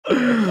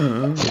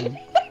Oh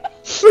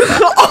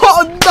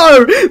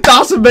no!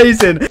 That's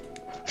amazing!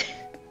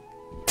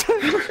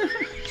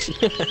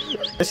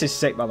 This is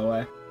sick, by the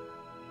way.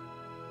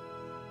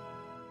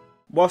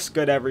 What's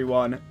good,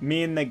 everyone?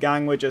 Me and the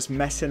gang were just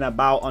messing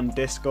about on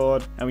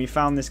Discord and we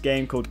found this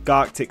game called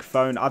Gartic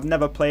Phone. I've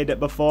never played it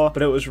before,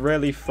 but it was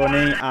really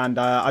funny and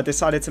I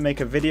decided to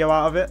make a video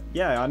out of it.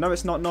 Yeah, I know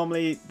it's not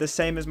normally the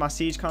same as my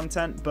Siege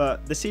content,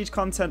 but the Siege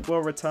content will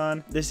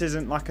return. This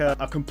isn't like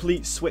a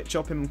complete switch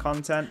up in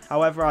content.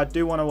 However, I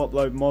do want to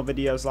upload more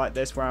videos like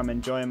this where I'm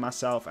enjoying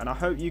myself, and I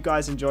hope you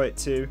guys enjoy it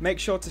too. Make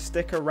sure to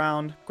stick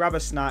around, grab a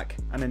snack,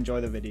 and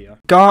enjoy the video.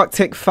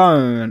 Gartic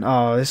Phone.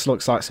 Oh, this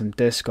looks like some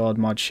Discord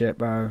mod shit,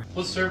 bro.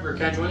 What server?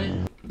 Can I join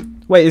it?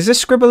 Wait, is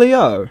this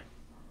Scribblio?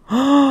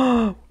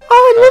 Oh,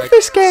 I love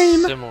this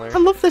game. Similar. I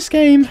love this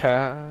game.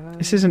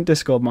 This isn't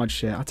Discord mod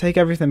shit. I take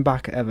everything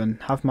back, Evan.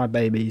 Have my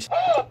babies.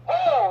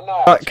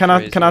 Can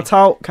I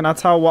tell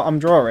what I'm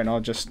drawing, or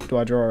just do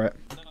I draw it?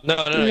 No,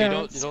 you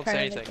don't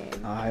say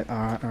anything.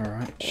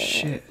 Alright.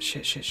 Shit.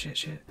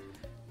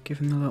 Give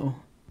him the little.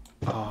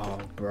 Oh,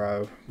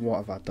 bro, what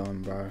have I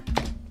done, bro?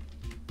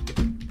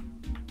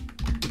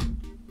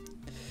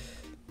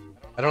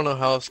 I don't know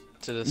how else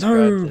to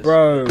describe this.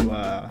 Bro.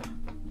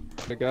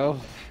 To go.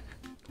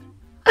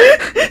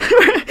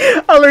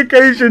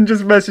 Allocation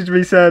just messaged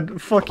me,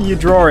 said, "Fuck are you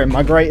drawing?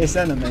 My greatest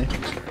enemy."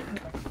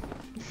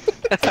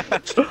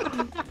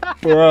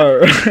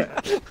 Bro.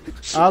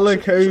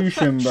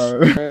 Allocation,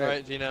 bro.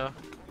 Alright, Gino.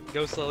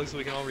 Go slowly so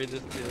we can all read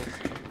this.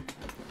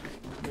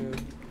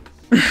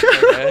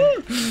 Okay.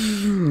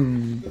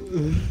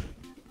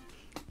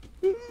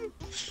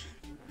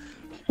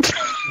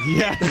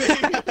 Yeah.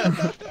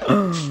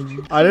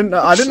 I didn't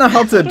know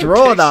how to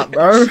draw that,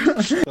 bro.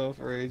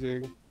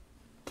 Self-raging.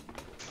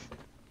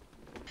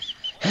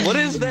 What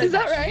is that? Is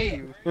that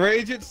right?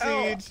 Rage at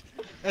Siege,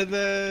 and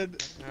then.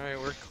 Alright,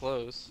 we're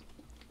close.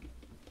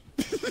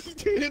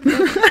 Dude,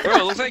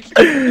 Bro,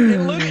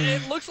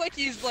 it looks like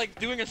he's like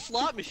doing a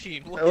slot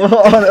machine. What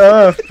on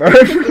earth, bro?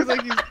 it looks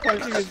like he's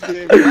punching his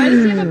game. Why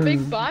does he have a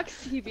big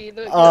box TV?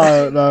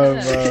 Oh no,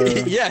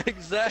 bro. Yeah,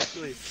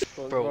 exactly.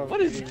 Bro,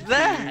 what is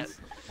that?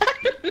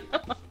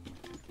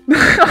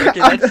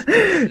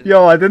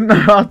 Yo, I didn't know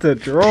how to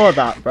draw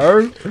that,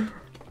 bro.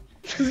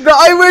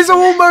 I was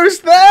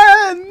almost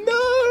there.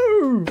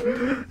 No,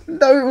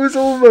 it was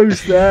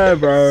almost there,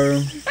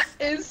 bro.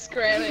 Is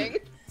scranning.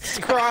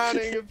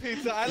 Scranning a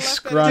pizza. I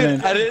left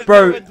Scranning. that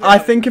Bro, I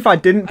think if I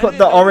didn't put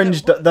the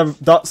orange the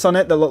dots on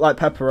it that look like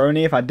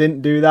pepperoni, if I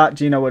didn't do that,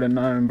 Gino would have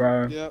known,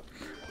 bro. Yep.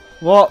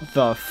 What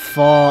the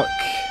fuck?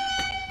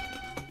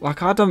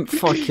 Like, I don't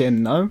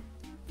fucking know.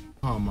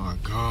 Oh my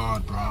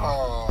god,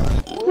 bro.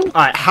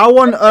 Alright, how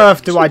on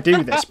earth do I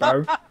do this,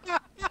 bro?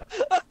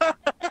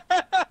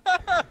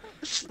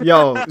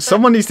 Yo,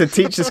 someone needs to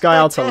teach this guy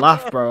how to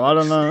laugh, bro. I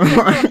don't know.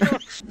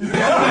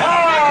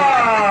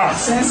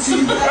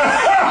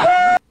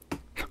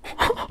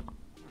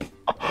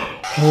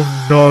 Oh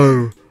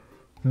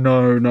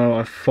no. No,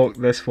 I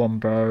fucked this one,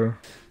 bro.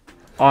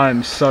 I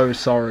am so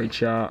sorry,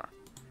 chat.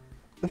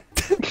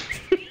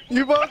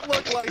 You both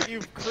look like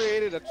you've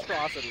created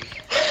atrocities.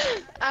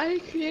 I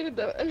created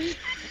them.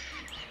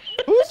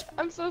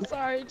 I'm so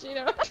sorry,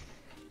 Gino.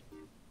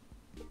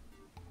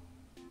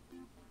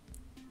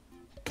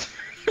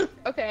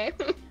 Okay.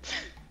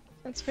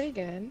 That's pretty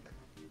good.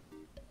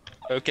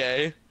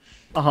 Okay.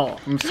 Oh,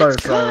 I'm so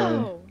sorry.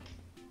 Go!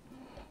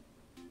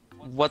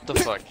 What the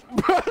fuck?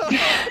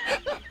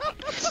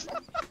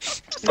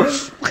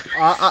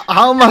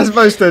 How am I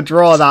supposed to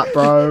draw that,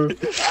 bro?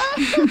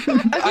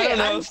 Okay, don't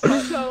know. I'm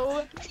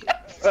so...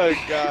 Oh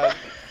god.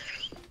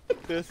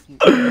 This.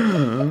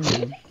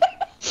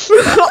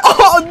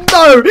 Oh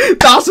no!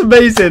 That's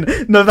amazing!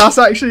 No, that's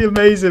actually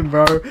amazing,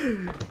 bro.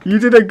 You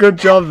did a good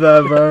job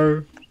there,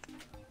 bro.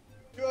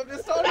 I'm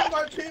just talking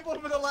about people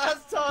for the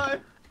last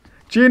time.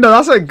 Gino,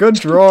 that's a good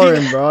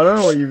drawing, bro. I don't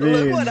know what you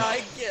mean. Look what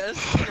I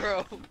guessed,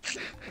 bro.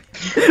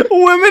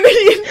 Women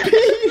eating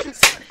peas!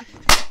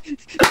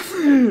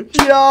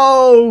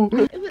 Yo!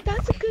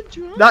 That's a good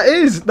drawing. That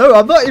is! No,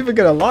 I'm not even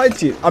gonna lie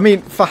to you. I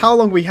mean, for how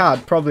long we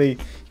had, probably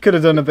could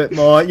have done a bit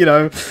more, you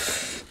know,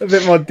 a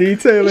bit more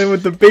detailing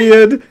with the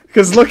beard.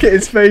 Because look at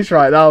his face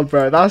right now,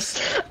 bro. That's...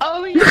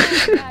 Oh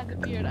yeah, the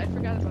beard. I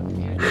forgot about the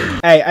beard.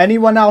 Hey,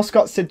 anyone else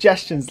got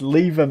suggestions?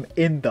 Leave them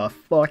in the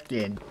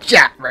fucking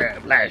chat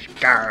room. Let's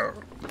go.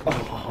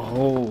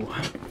 Oh,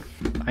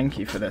 thank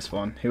you for this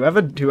one.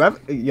 Whoever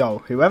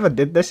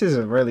did this is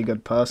a really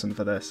good person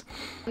for this.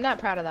 I'm not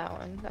proud of that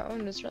one. That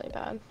one was really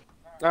bad.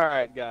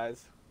 Alright,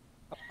 guys.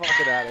 I'm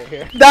fucking out of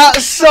here.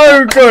 That's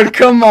so good.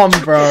 Come on,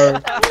 bro.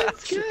 That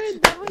was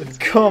good. That was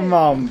Come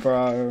on,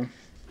 bro.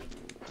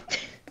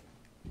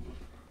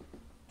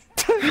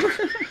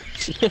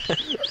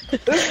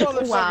 This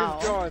motherfucker's Wow.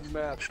 drawing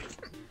mad.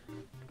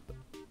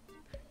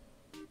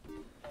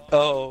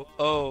 Oh.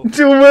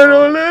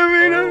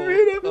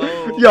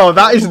 Yo,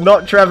 that is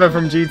not Trevor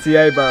from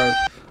GTA, bro.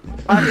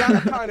 I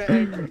got kinda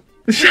angry.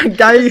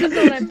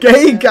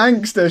 Gay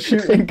gangster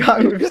shooting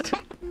guy with...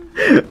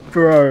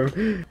 Bro.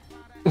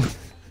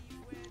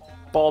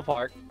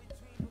 Ballpark.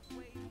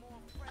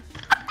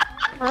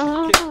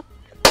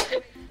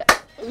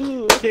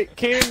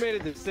 Kenan made a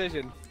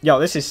decision. Yo,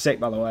 this is sick,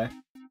 by the way.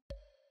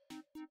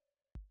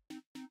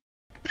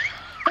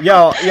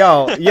 Yo.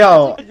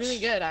 Really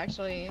good,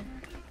 actually.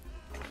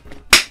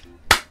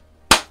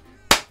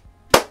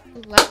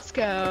 Let's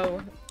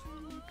go.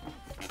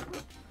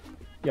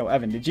 Yo,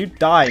 Evan, did you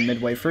die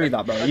midway through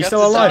that, bro? Are you got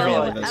still the alive sound here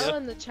on with us? L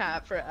in the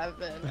chat for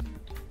Evan.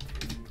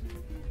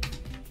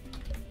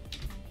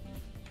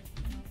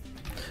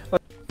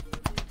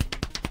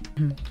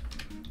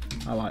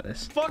 I like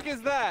this. Fuck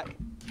is that?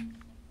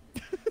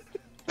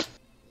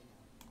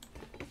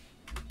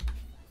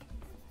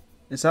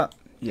 Is that?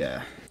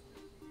 Yeah.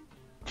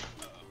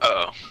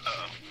 Uh-oh.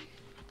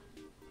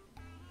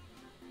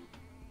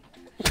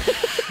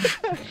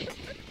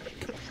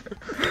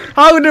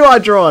 How do I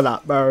draw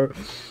that, bro?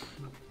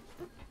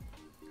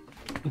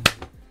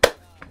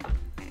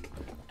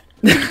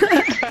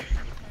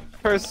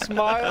 Her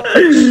smile.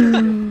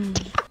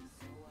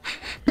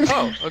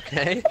 Oh,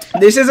 okay.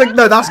 This isn't.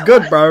 No, that's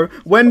good, bro.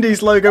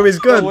 Wendy's logo is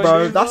good, Oh, bro.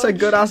 Wendy's That's a logo?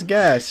 good ass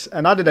guess,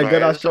 and I did a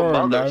good ass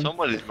drawing, bro.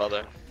 Somebody's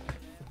mother.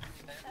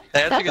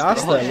 Hey, that's a good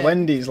That's drawing. the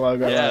Wendy's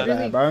logo Yeah. right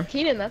there, bro.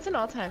 Kenan, that's an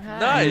all-time high.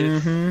 Nice.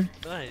 Mhm.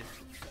 Nice.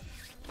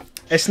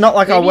 It's not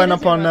like I Maybe went it up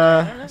is on. about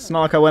that, I don't know. It's not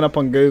like I went up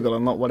on Google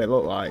and looked what it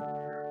looked like.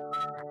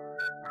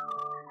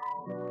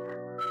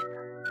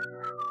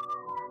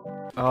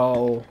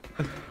 Oh.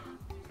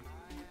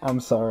 I'm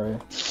sorry.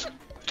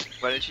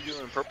 Why didn't you do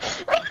it in purple?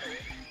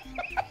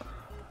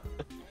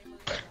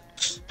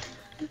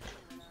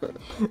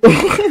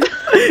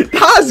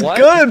 That's What?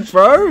 good,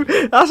 bro.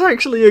 That's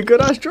actually a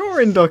good ass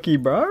drawing, Ducky,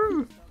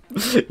 bro.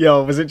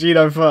 Yo, was it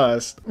Gino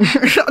first?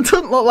 That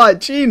doesn't look like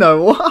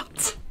Gino.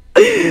 What?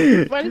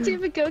 Why did you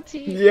have a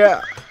goatee?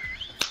 Yeah.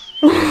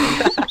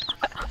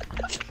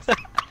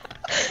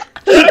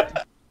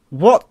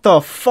 What the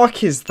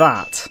fuck is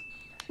that?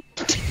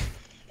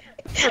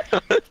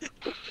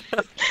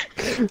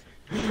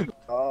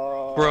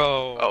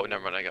 Bro. Oh,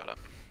 never mind. I got it.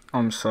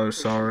 I'm so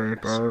sorry,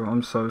 bro.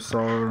 I'm so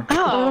sorry.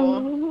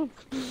 Oh.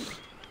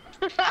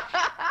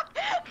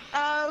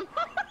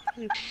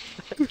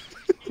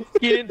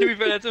 Kenan, to be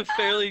fair, that's a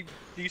fairly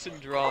decent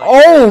drawing.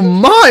 Oh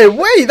my!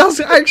 Wait, that's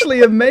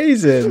actually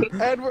amazing.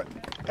 Edward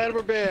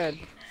banned.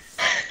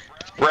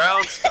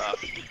 Brown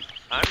stuff.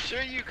 I'm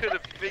sure you could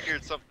have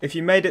figured something. If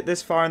you made it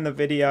this far in the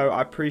video,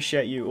 I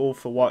appreciate you all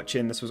for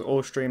watching. This was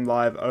all streamed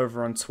live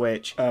over on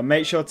Twitch.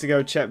 Make sure to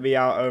go check me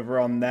out over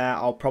on there.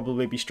 I'll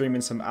probably be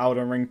streaming some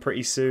Elden Ring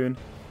pretty soon.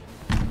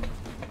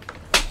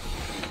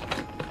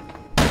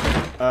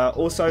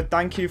 Also,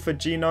 thank you for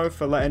Gino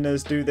for letting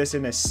us do this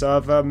in his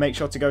server. Make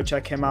sure to go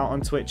check him out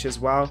on Twitch as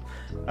well.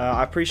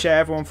 I appreciate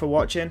everyone for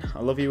watching.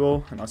 I love you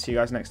all, and I'll see you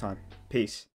guys next time. Peace.